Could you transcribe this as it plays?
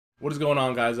What is going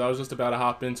on, guys? I was just about to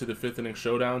hop into the 5th inning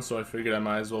showdown, so I figured I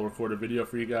might as well record a video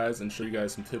for you guys and show you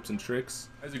guys some tips and tricks.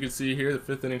 As you can see here, the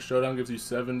 5th inning showdown gives you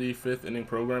 70 5th inning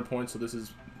program points, so this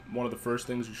is one of the first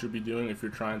things you should be doing if you're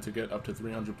trying to get up to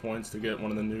 300 points to get one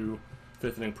of the new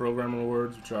 5th inning program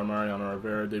awards, which are Mariano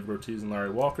Rivera, David Ortiz, and Larry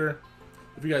Walker.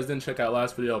 If you guys didn't check out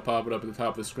last video, I'll pop it up at the top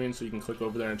of the screen so you can click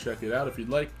over there and check it out if you'd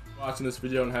like. Watching this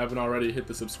video and haven't already, hit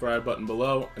the subscribe button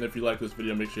below, and if you like this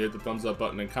video, make sure you hit the thumbs up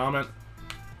button and comment.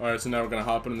 Alright, so now we're going to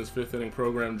hop into this 5th inning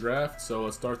program draft, so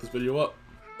let's start this video up.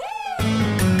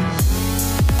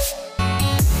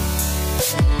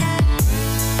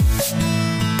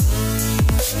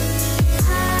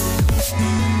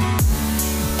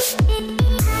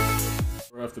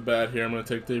 Right off the bat here, I'm going to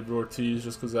take David Ortiz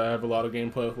just because I have a lot of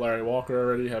gameplay with Larry Walker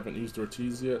already. Haven't used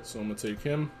Ortiz yet, so I'm going to take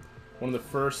him. One of the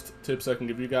first tips I can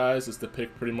give you guys is to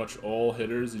pick pretty much all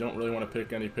hitters. You don't really want to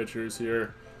pick any pitchers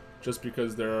here, just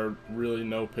because there are really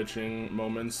no pitching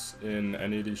moments in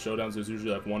any of these showdowns. There's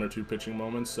usually like 1 or 2 pitching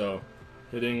moments, so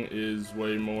hitting is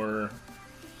way more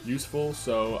useful.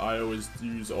 So I always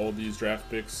use all these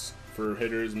draft picks for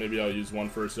hitters. Maybe I'll use one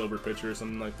for a silver pitcher or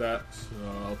something like that. So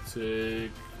I'll take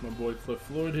my boy Cliff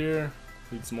Floyd here.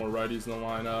 Need some more righties in the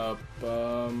lineup.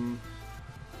 I'm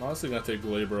honestly gonna take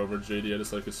Glaber over JD. I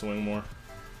just like his swing more.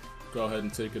 Go ahead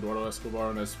and take Eduardo Escobar,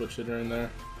 and I switch hitter in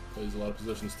there. Plays a lot of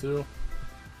positions too.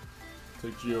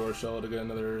 Take Gio Urshela to get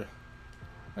another.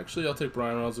 Actually, I'll take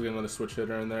Brian Reynolds to get another switch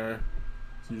hitter in there.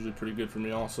 It's usually pretty good for me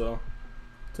also.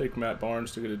 Take Matt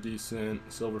Barnes to get a decent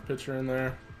silver pitcher in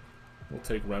there. We'll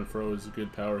take Renfroe as a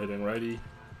good power hitting righty.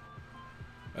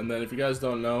 And then if you guys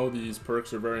don't know, these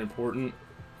perks are very important.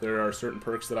 There are certain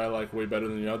perks that I like way better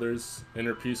than the others.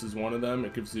 Inner Piece is one of them.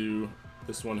 It gives you,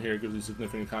 this one here gives you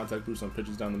significant contact boost on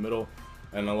pitches down the middle.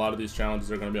 And a lot of these challenges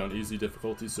are going to be on easy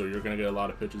difficulty, so you're going to get a lot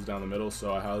of pitches down the middle,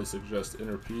 so I highly suggest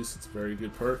Inner Piece. It's a very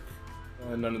good perk.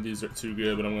 And none of these are too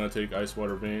good, but I'm going to take Ice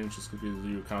Water Veins just because it gives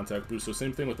you a contact boost. So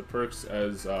same thing with the perks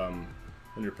as when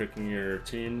you're picking your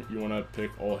team. You want to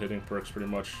pick all hitting perks pretty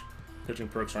much. Pitching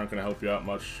perks aren't going to help you out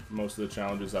much. Most of the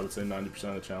challenges, I would say 90%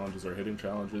 of the challenges are hitting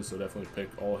challenges, so definitely pick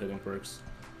all hitting perks.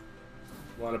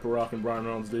 Lineup of rocking Brian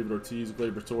Reynolds, David Ortiz,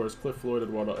 Glaber Torres, Cliff Floyd,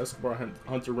 Eduardo Escobar,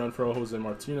 Hunter Renfroe, Jose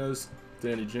Martinez,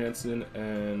 Danny Jansen,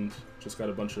 and just got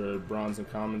a bunch of bronze and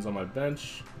commons on my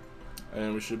bench,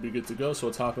 and we should be good to go. So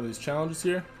let's hop into these challenges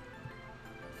here.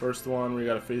 First one, we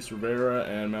got to face Rivera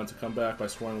and mount a comeback by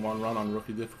scoring 1 run on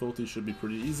rookie difficulty. Should be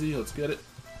pretty easy. Let's get it.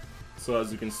 So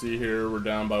as you can see here, we're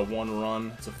down by 1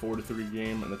 run. It's a 4-3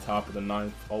 game in the top of the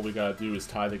 9th. All we got to do is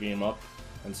tie the game up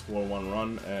and score 1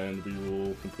 run, and we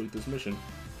will complete this mission.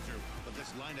 But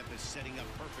this lineup is setting up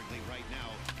perfectly right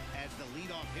now as the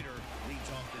leadoff hitter leads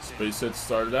off this. Base hit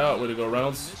started out. Way to go,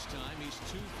 Reynolds.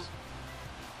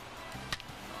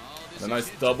 A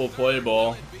nice double play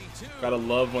ball. Gotta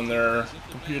love when their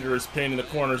computer is painting the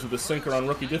corners with a sinker on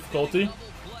rookie difficulty.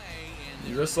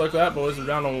 And just like that, boys, we're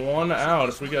down to 1 out.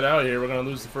 If we get out here, we're gonna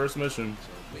lose the first mission.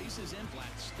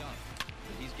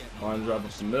 Line drive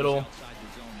up the middle.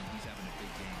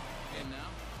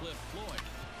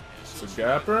 It's a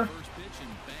gapper.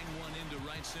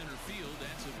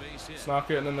 It's not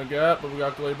getting in the gap, but we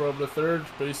got Glaber over to third.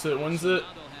 Base hit wins it.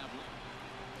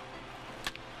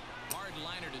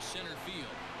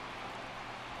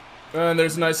 And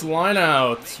there's a nice line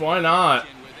out. Why not?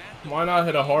 Why not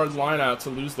hit a hard line out to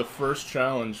lose the first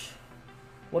challenge?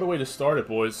 What a way to start it,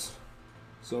 boys.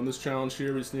 So in this challenge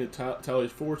here, we just need to tally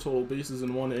 4 total bases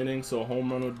in 1 inning, so a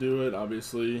home run would do it,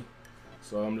 obviously.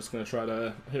 So I'm just going to try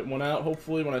to hit one out.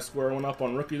 Hopefully when I square one up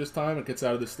on rookie this time, it gets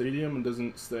out of the stadium and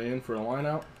doesn't stay in for a line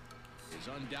out. Is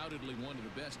undoubtedly one of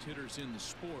the best hitters in the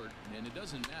sport, and it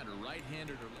doesn't matter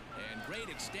right-handed or left. And great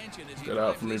extension as he get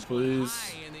out for me,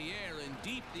 please.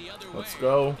 Let's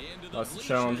go. That's the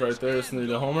challenge right there. Just need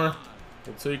a homer.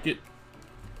 We'll take it.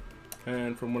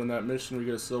 And from winning that mission, we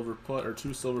get a silver or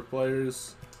 2 silver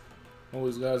players. All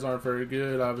these guys aren't very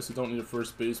good. Obviously, don't need a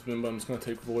first baseman, but I'm just gonna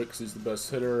take Voigt because he's the best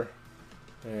hitter,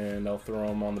 and I'll throw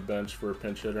him on the bench for a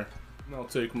pinch hitter. And I'll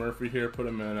take Murphy here, put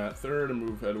him in at third, and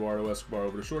move Eduardo Escobar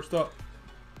over to shortstop.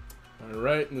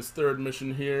 Alright, in this third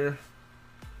mission here,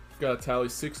 we've got to tally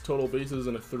 6 total bases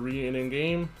in a 3-inning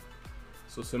game.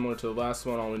 So similar to the last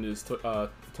one, all we need is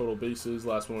total bases.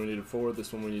 Last one we needed 4,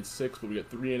 this one we need 6, but we get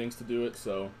 3 innings to do it,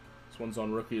 so this one's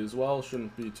on rookie as well.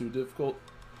 Shouldn't be too difficult.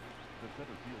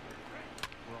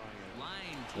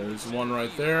 There's one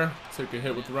right there. Take a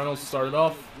hit with Reynolds to start it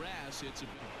off.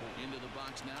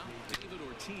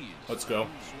 Let's go.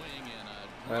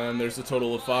 And there's a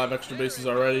total of 5 extra bases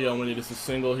already. All we need is a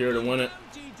single here to win it.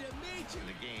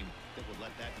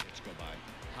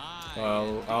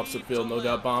 Opposite field, no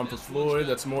doubt bomb for Floyd.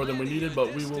 That's more than we needed,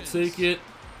 but we will take it.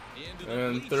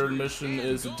 And third mission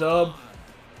is a dub.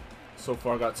 So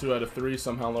far got 2 out of 3.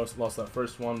 Somehow lost that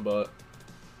first one, but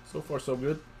so far so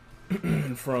good.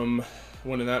 From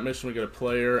winning that mission, we get a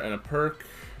player and a perk.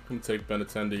 I'm going to take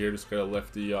Benatendi here, just get a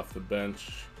lefty off the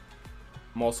bench.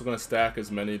 I'm also going to stack as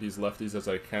many of these lefties as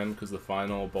I can because the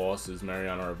final boss is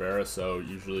Mariano Rivera. So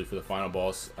usually for the final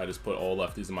boss, I just put all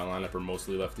lefties in my lineup, or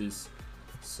mostly lefties.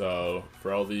 So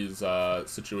for all these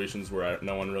situations where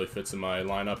no one really fits in my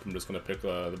lineup, I'm just going to pick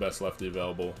the best lefty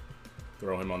available,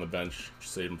 throw him on the bench,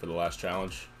 save him for the last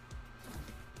challenge.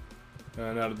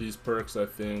 And out of these perks, I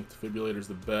think Defibrillator's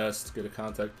the best. Get a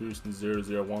contact boost in 0,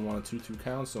 0, 1, 1, and 2, 2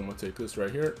 counts. So I'm going to take this right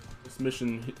here. This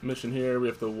mission here, we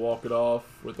have to walk it off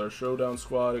with our Showdown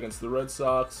squad against the Red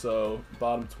Sox. So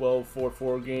bottom 12,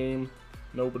 4-4 game.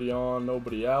 Nobody on,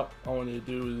 nobody out. All we need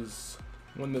to do is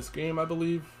win this game, I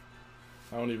believe.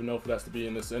 I don't even know if it has to be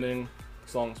in this inning.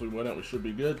 As long as we win it, we should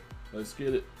be good. Let's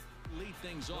get it. Lead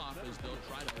things off as they'll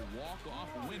try to walk off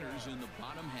winners in the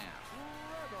bottom half.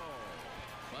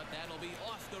 But that'll be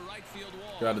off the right field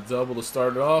wall. Got a double to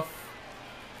start it off.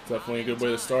 Definitely a good way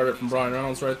to start it from Brian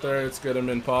Reynolds right there. Let's get him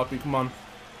in, Poppy. Come on.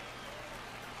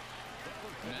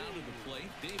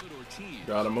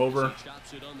 Got him over.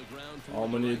 All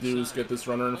we need to do is get this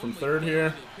runner in from third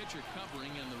here.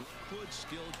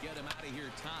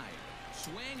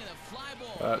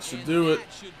 That should do it.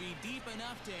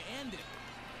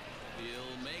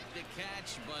 He'll make the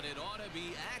catch, but it ought to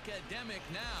be academic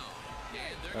now.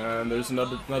 And there's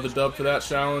another dub for that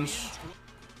challenge.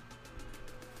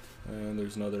 And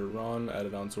there's another run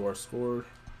added onto our score.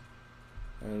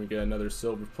 And we get another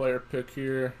silver player pick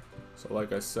here. So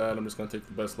like I said, I'm just going to take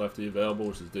the best lefty available,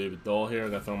 which is David Dahl here.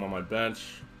 I'm going to throw him on my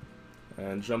bench.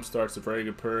 And jump start's a very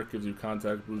good perk. Gives you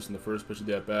contact boost in the first pitch of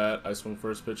the at-bat. I swing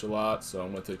first pitch a lot, so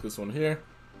I'm going to take this one here.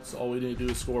 So all we need to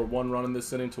do is score 1 run in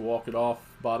this inning to walk it off.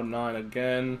 Bottom 9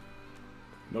 again.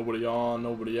 Nobody on,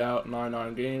 nobody out.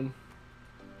 9-9 game.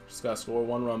 Just got to score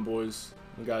 1 run, boys.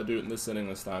 We got to do it in this inning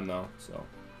this time, though. So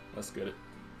let's get it.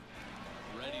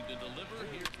 Ready to deliver.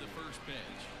 Here's the first pitch.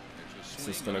 It's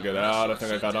just going to get out. I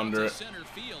think I got under it.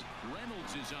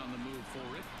 Reynolds is on the move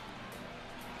for it.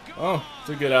 Oh,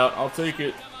 to get out. I'll take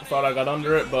it. I thought I got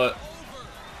under it, but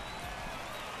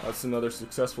that's another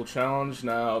successful challenge.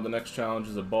 Now the next challenge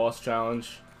is a boss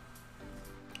challenge.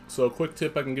 So a quick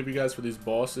tip I can give you guys for these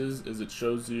bosses is it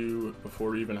shows you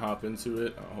before you even hop into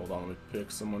it. Hold on, let me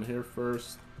pick someone here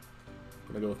first.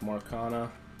 I'm gonna go with Marcana.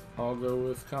 I'll go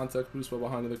with contact boost while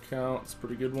behind the count. It's a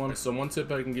pretty good one. So one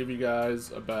tip I can give you guys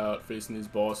about facing these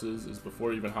bosses is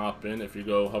before you even hop in, if you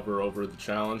go hover over the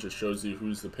challenge, it shows you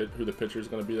who the pitcher is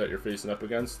going to be that you're facing up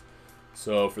against.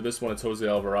 So for this one, it's Jose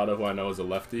Alvarado, who I know is a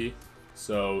lefty.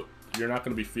 So you're not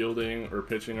going to be fielding or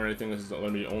pitching or anything. This is going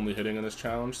to be only hitting in this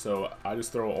challenge. So I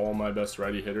just throw all my best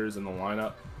righty hitters in the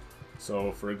lineup.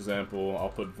 So for example, I'll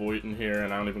put Voit in here,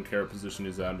 and I don't even care what position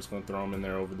he's at. I'm just going to throw him in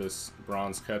there over this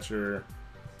bronze catcher.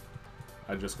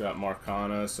 I just got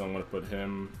Marcana, so I'm going to put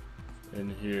him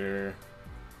in here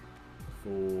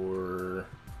for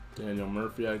Daniel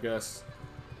Murphy, I guess.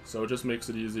 So it just makes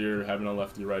it easier having a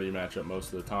lefty-righty matchup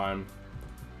most of the time.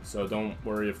 So don't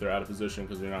worry if they're out of position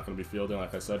because you're not going to be fielding,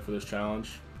 like I said, for this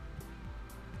challenge.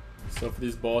 So for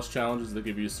these boss challenges, they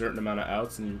give you a certain amount of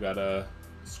outs, and you've got to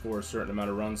score a certain amount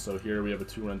of runs. So here we have a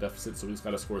 2-run deficit, so we just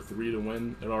got to score 3 to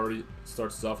win. It already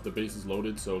starts us off with the bases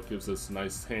loaded, so it gives us a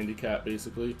nice handicap,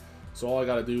 basically. So all I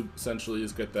got to do essentially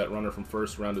is get that runner from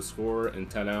first round to score in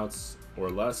 10 outs or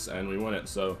less, and we win it.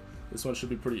 So this one should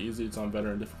be pretty easy. It's on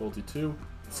veteran difficulty 2.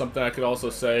 Something I could also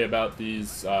say about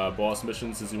these boss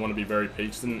missions is you want to be very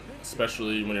patient,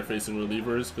 especially when you're facing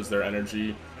relievers, because their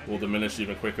energy will diminish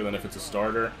even quicker than if it's a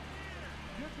starter.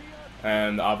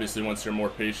 And obviously once you're more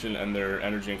patient and their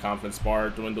energy and confidence bar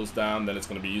dwindles down, then it's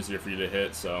going to be easier for you to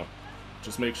hit. So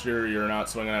just make sure you're not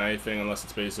swinging at anything unless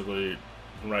it's basically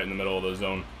right in the middle of the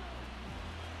zone.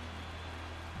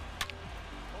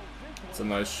 It's a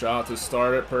nice shot to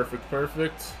start it. Perfect,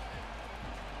 perfect.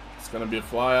 It's going to be a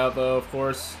fly out though, of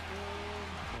course.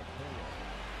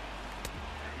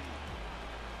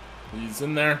 He's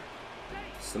in there.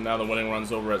 So now the winning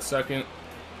run's over at second.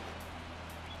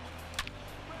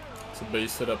 It's a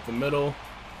base hit up the middle.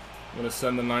 I'm going to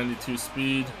send the 92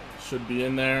 speed. Should be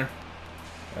in there.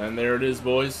 And there it is,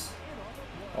 boys.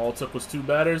 All it took was 2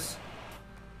 batters.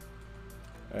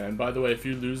 And by the way, if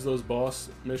you lose those boss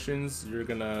missions, you're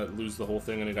gonna lose the whole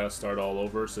thing and you gotta start all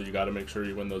over. So you gotta make sure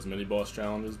you win those mini boss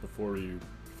challenges before you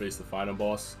face the final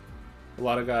boss. A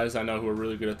lot of guys I know who are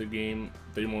really good at the game,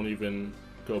 they won't even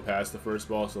go past the first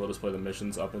boss. So they'll just play the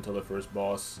missions up until the first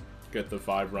boss. get the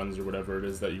 5 runs or whatever it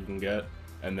is that you can get,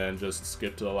 and then just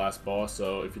skip to the last boss.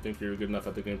 So if you think you're good enough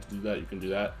at the game to do that, you can do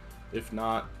that. If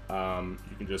not,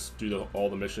 you can just do all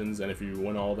the missions, and if you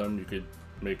win all of them, you could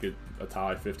make it a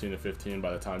tie 15-15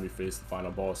 by the time you face the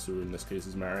final boss, who in this case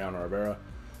is Mariano Rivera.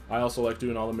 I also like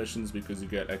doing all the missions because you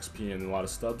get XP and a lot of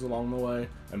stubs along the way,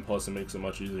 and plus it makes it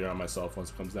much easier on myself once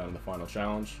it comes down to the final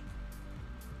challenge.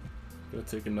 Gonna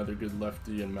take another good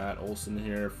lefty and Matt Olson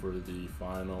here for the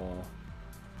final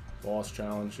boss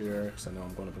challenge here, because I know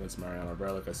I'm going up against Mariano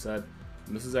Rivera, like I said.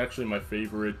 And this is actually my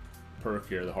favorite perk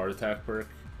here, the heart attack perk,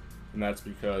 and that's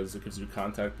because it gives you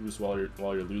contact boost while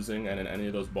you're losing, and in any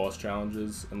of those boss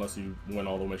challenges, unless you win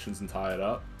all the missions and tie it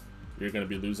up, you're going to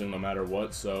be losing no matter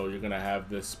what. So you're going to have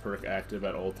this perk active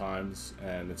at all times,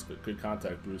 and it's good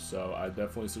contact boost. So I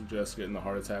definitely suggest getting the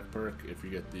heart attack perk if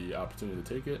you get the opportunity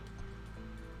to take it.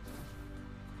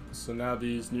 So now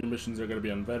these new missions are going to be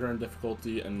on veteran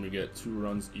difficulty, and we get 2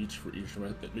 runs each for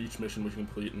each mission we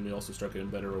complete, and we also start getting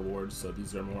better rewards. So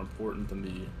these are more important than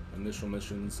the initial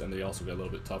missions, and they also get a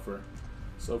little bit tougher.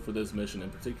 So for this mission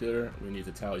in particular, we need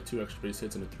to tally 2 extra base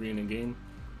hits in a 3-inning game.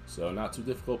 So not too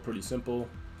difficult, pretty simple.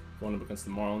 Going up against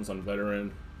the Marlins on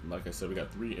veteran. Like I said, we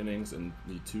got 3 innings and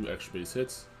need 2 extra base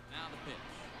hits. Now the pitch.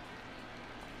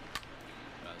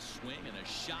 A swing and a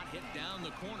shot hit down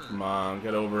the corner. Come on,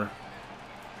 get over.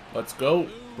 Let's go.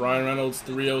 Brian Reynolds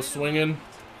 3-0 swinging.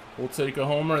 We'll take a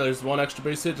homer. There's 1 extra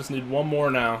base hit. Just need 1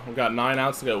 more now. We've got 9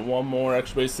 outs to get 1 more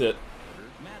extra base hit.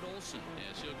 Matt Olson,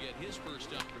 as he'll get his first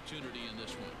opportunity in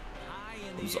this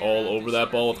one. It was all over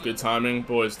that ball with good timing.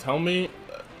 Boys, tell me,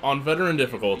 on veteran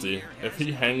difficulty, if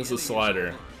he hangs the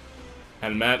slider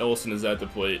and Matt Olson is at the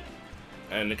plate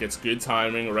and it gets good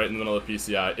timing right in the middle of the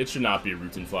PCI, it should not be a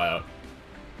routine flyout.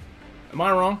 Am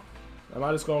I wrong? Am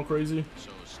I just going crazy?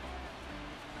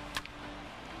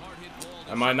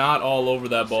 Am I not all over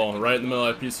that ball right in the middle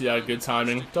of that PCI? Good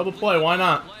timing. Double play, why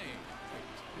not?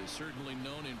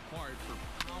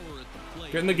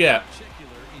 Get in the gap.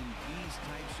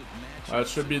 It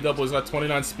should be a double. He's got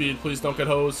 29 speed. Please don't get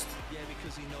hosed.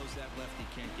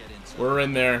 We're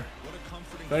in there.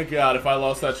 Thank God. If I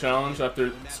lost that challenge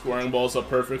after squaring balls up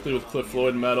perfectly with Cliff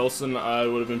Floyd and Matt Olson, I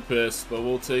would have been pissed. But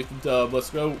we'll take the dub. Let's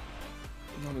go.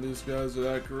 None of these guys are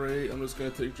that great. I'm just going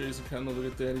to take Jason Kendall to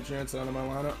get Danny Jansen out of my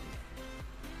lineup.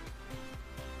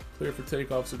 Clear for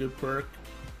takeoff's a good perk.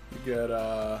 You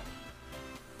get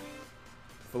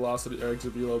velocity or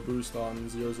exit velo boost on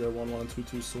 0, 0, 1, 1, 2,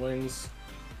 2 swings.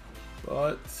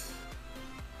 But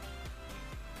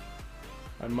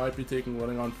I might be taking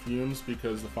running on fumes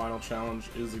because the final challenge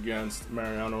is against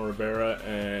Mariano Rivera,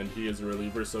 and he is a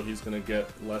reliever, so he's going to get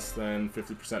less than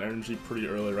 50% energy pretty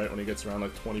early, right when he gets around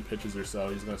like 20 pitches or so.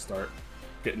 He's going to start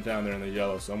getting down there in the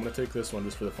yellow. So I'm going to take this one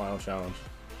just for the final challenge.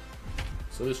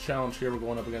 So this challenge here, we're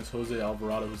going up against Jose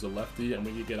Alvarado, who's a lefty, and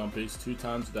we can get on base 2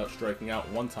 times without striking out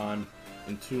 1 time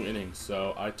in 2 innings.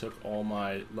 So I took all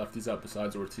my lefties out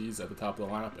besides Ortiz at the top of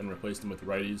the lineup and replaced them with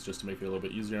righties just to make it a little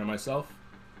bit easier on myself.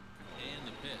 And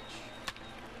the pitch.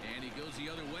 And he goes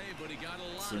the other way, but he got a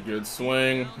lot. It's a good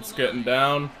swing. It's getting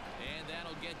down. And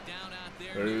that'll get down out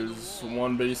there. There's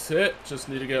 1 base hit. Just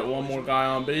need to get 1 more guy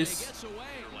on base.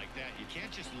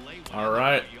 All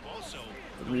right.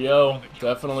 3-0.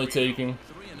 Definitely taking.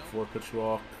 4-pitch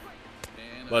walk.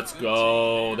 Let's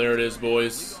go. There it is,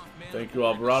 boys. Thank you,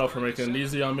 Alvarado, for making it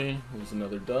easy on me. Here's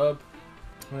another dub.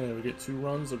 And we get 2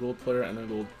 runs, a gold player and a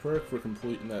gold perk for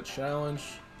completing that challenge.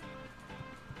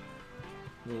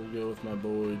 We'll go with my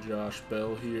boy Josh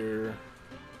Bell here,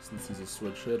 since he's a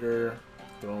switch hitter.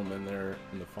 Throw him in there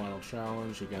in the final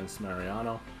challenge against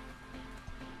Mariano.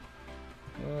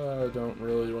 I don't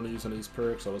really want to use any of these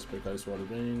perks. I'll just pick Ice Water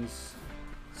Veins.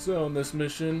 So in this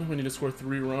mission, we need to score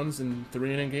 3 runs in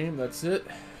 3-inning game. That's it.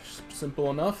 Simple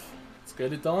enough. Let's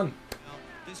get it done.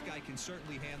 This guy can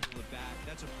certainly handle the bat.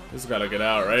 That's a this got to get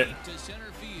out, right?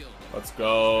 Let's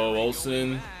go,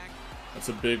 Olson. That's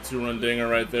a big 2-run dinger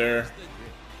right there.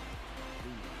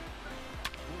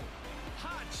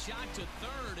 Hot shot to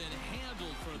third and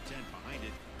handled from 10 behind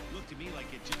it. Looked to me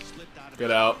like it just slipped out of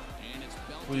get out.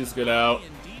 Please get out.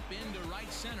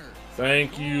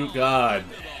 Thank you, God.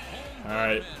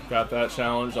 Alright, got that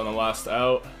challenge on the last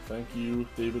out. Thank you,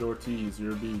 David Ortiz.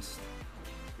 You're a beast.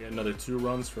 Get another 2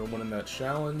 runs for winning that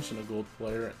challenge, and a gold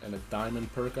player and a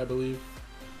diamond perk, I believe.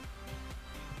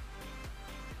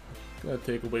 Gonna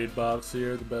take a Wade Boggs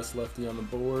here, the best lefty on the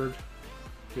board.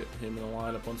 Get him in the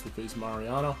lineup once we face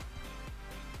Mariano.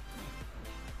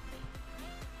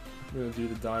 I'm gonna do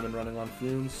the diamond running on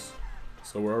fumes.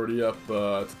 So we're already up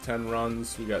to 10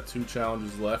 runs. We got 2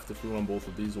 challenges left. If we win both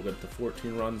of these, we'll get to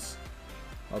 14 runs.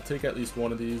 I'll take at least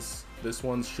one of these. This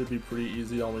one should be pretty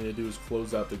easy. All we need to do is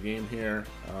close out the game here.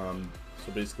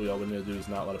 So basically all we need to do is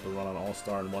not let up a run on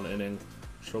All-Star in 1 inning.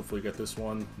 Should hopefully get this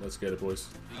one. Let's get it, boys.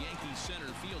 The Yankees center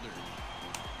fielder.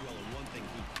 Well, one thing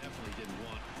he definitely didn't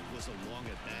want was a long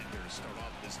at bat here to start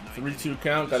off this 3-2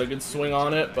 count. Got a good swing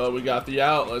on it, but we got the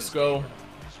out. Let's go.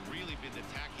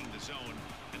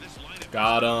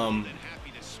 Got him.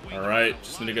 All right,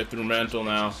 just need to get through mental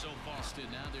now.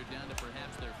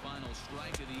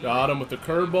 Got him with the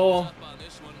curveball.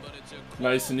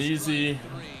 Nice and easy.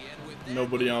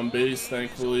 Nobody on base,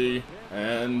 thankfully.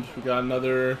 And we got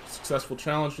another successful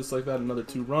challenge just like that, another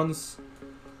 2 runs.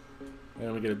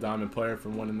 And we get a diamond player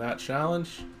from winning that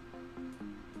challenge.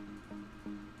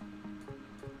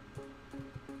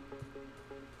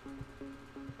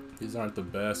 These aren't the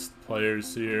best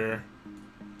players here.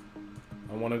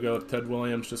 I want to go with Ted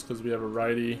Williams just because we have a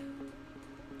righty.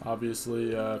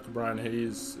 Obviously, Brian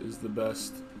Hayes is the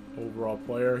best overall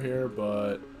player here,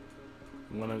 but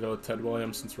I'm going to go with Ted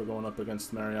Williams since we're going up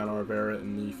against Mariano Rivera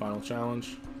in the final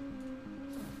challenge.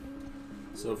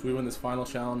 So if we win this final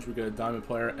challenge, we get a diamond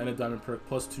player and a diamond perk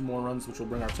plus 2 more runs, which will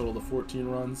bring our total to 14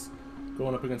 runs.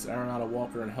 Going up against Arenado,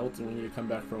 Walker, and Helton, we need to come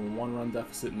back from a 1-run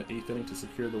deficit in the 8th inning to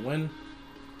secure the win.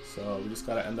 So we just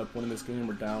got to end up winning this game.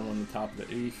 We're down on the top of the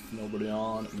 8th. Nobody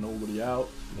on, nobody out.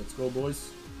 Let's go,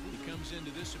 boys. He comes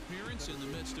into this appearance in the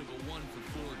midst of a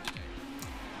 1-for-4 day.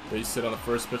 Base hit on the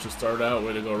first pitch to start out.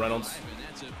 Way to go, Reynolds. And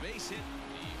that's a base hit.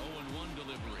 The 0-1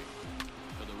 delivery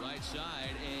to the right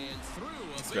side and through.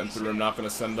 It's getting through. I'm not going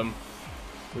to send them.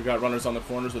 We got runners on the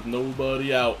corners with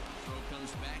nobody out. Throw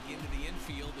comes back into the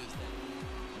infield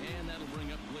and that'll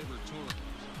bring up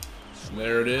Torres. And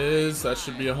there it is. That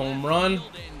should be a home run.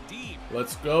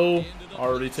 Let's go.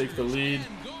 Already take the lead.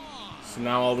 So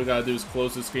now all we gotta do is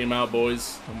close this game out,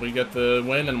 boys. And we get the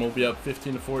win, and we'll be up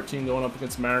 15-14 going up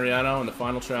against Mariano in the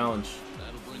final challenge.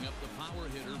 That'll bring up the power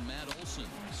hitter, Matt Olson.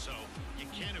 So you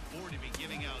can't afford to be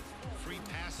giving out free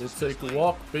passes. We'll take a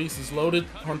walk. Bases loaded.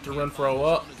 Hunter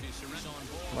Renfroe up.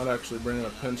 Might actually bring in a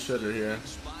pinch hitter here.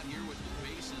 Spot here with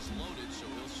the bases loaded, so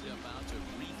he'll step out to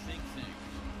rethink things.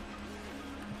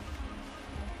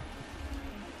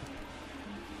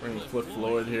 Bring Cliff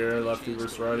Floyd here, lefty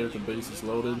versus righty with the bases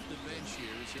loaded.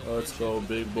 Let's go,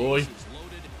 big boy.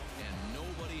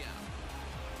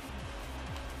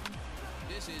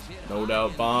 No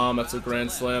doubt bomb. That's a grand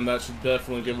slam. That should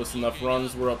definitely give us enough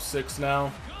runs. We're up 6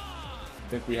 now. I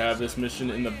think we have this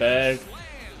mission in the bag.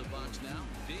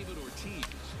 David Ortiz,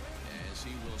 as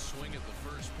he will swing at the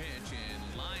first pitch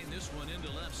and line this one into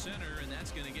left center, and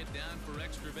that's going to get down for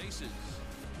extra bases.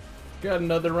 Got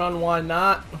another run, why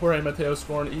not? Jorge Mateo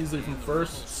scoring easily from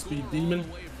first. Speed demon.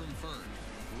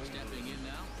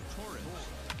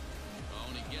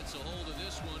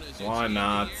 Why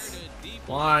not?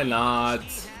 Why not?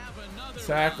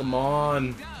 Tack him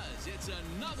on. It's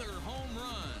another home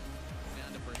run.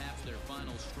 Down to perhaps their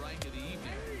final strike of the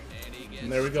evening.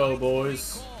 And there we go,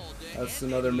 boys. That's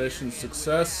another mission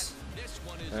success.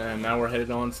 And now we're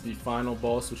headed on to the final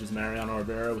boss, which is Mariano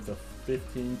Rivera with a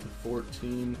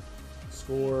 15-14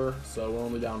 score. So we're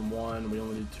only down 1. We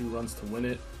only need 2 runs to win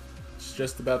it. It's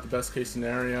just about the best case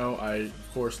scenario. I,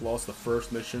 of course, lost the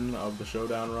first mission of the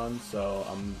Showdown run, so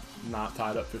I'm not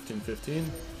tied up 15-15,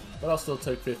 but I'll still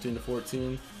take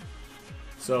 15-14.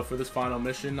 So for this final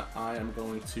mission, I am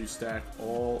going to stack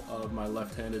all of my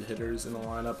left-handed hitters in the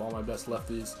lineup, all my best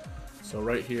lefties. So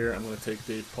right here, I'm going to take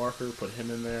Dave Parker, put him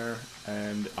in there,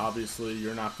 and obviously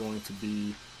you're not going to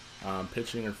be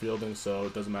pitching or fielding, so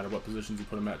it doesn't matter what positions you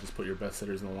put them at, just put your best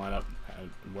hitters in the lineup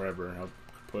wherever. I'll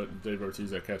put Dave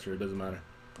Ortiz at catcher, it doesn't matter.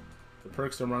 The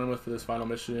perks I'm running with for this final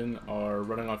mission are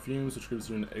running on fumes, which gives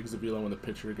you an exit velo when the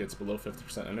pitcher gets below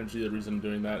 50% energy. The reason I'm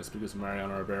doing that is because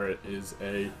Mariano Rivera is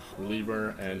a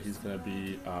reliever, and he's going to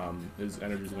be his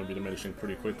energy is going to be diminishing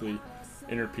pretty quickly.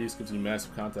 Inner Peace gives you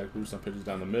massive contact boost on pitches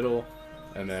down the middle,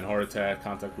 and then Heart Attack,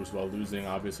 contact boost while losing.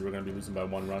 Obviously, we're going to be losing by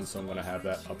 1 run, so I'm going to have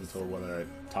that up until whether I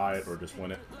tie it or just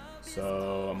win it.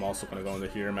 So I'm also going to go into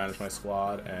here, manage my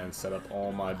squad, and set up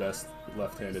all my best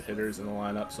left-handed hitters in the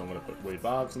lineup. So I'm going to put Wade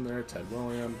Boggs in there, Ted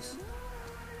Williams.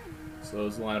 So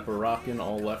those the lineup we're rocking,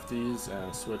 all lefties,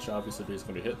 and switch obviously he's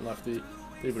going to be hitting lefty.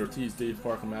 David Ortiz, Dave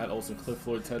Parker, Matt Olson, Cliff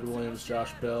Floyd, Ted Williams,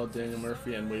 Josh Bell, Daniel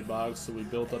Murphy, and Wade Boggs. So we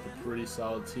built up a pretty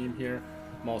solid team here.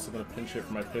 I'm also going to pinch hit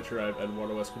for my pitcher. I have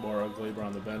Eduardo Escobar, Glaber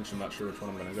on the bench. I'm not sure which one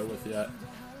I'm going to go with yet.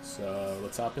 So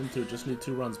let's hop into it. Just need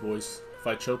 2 runs, boys. If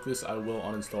I choke this, I will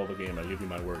uninstall the game. I give you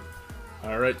my word.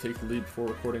 Alright, take the lead before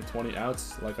recording 20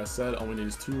 outs. Like I said, all we need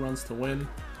is 2 runs to win.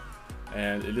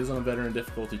 And it is on a veteran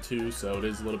difficulty too, so it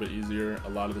is a little bit easier. A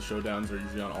lot of the showdowns are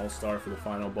usually on All-Star for the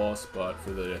final boss, but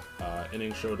for the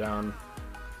inning showdown,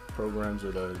 programs,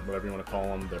 or the whatever you want to call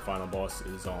them, their final boss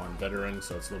is on veteran,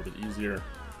 so it's a little bit easier.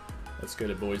 Let's get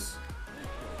it, boys.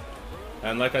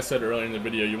 And like I said earlier in the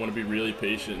video, you want to be really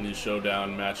patient in these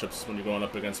showdown matchups when you're going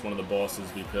up against one of the bosses,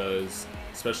 because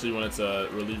especially when it's a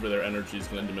reliever, their energy is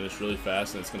going to diminish really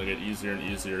fast, and it's going to get easier and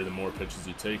easier the more pitches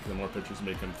you take, the more pitches you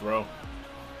make him throw.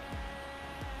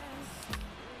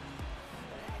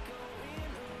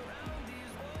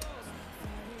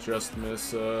 Just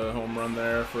miss a home run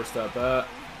there, first at bat.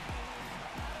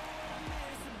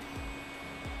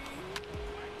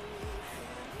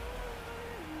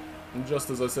 And just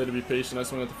as I say to be patient, I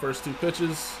swing at the first 2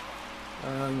 pitches,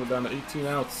 and we're down to 18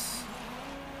 outs.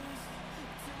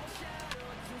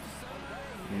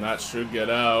 And that should get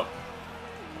out.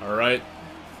 Alright,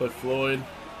 Cliff Floyd.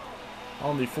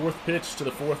 On the 4th pitch to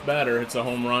the 4th batter, it's a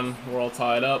home run. We're all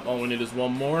tied up. All we need is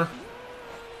one more.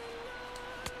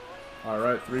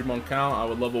 Alright, 3-1 count. I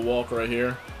would love a walk right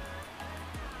here.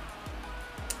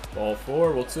 Ball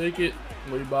 4, we'll take it.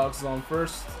 Lead box is on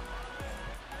first.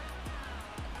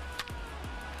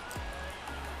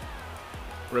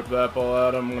 Rip that ball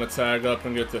out. I'm going to tag up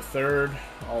and get to third.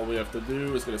 All we have to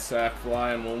do is get a sac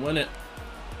fly and we'll win it.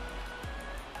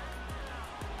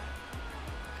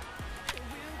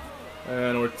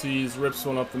 And Ortiz rips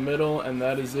one up the middle, and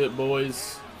that is it,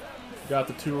 boys. Got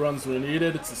the 2 runs we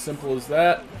needed. It's as simple as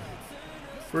that.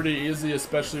 Pretty easy,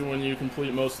 especially when you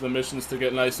complete most of the missions to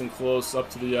get nice and close up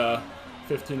to the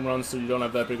 15 runs, so you don't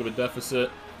have that big of a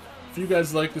deficit. If you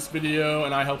guys like this video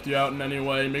and I helped you out in any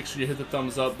way, make sure you hit the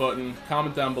thumbs up button.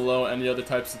 Comment down below any other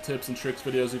types of tips and tricks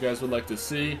videos you guys would like to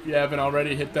see. If you haven't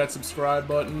already, hit that subscribe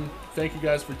button. Thank you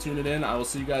guys for tuning in. I will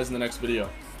see you guys in the next video.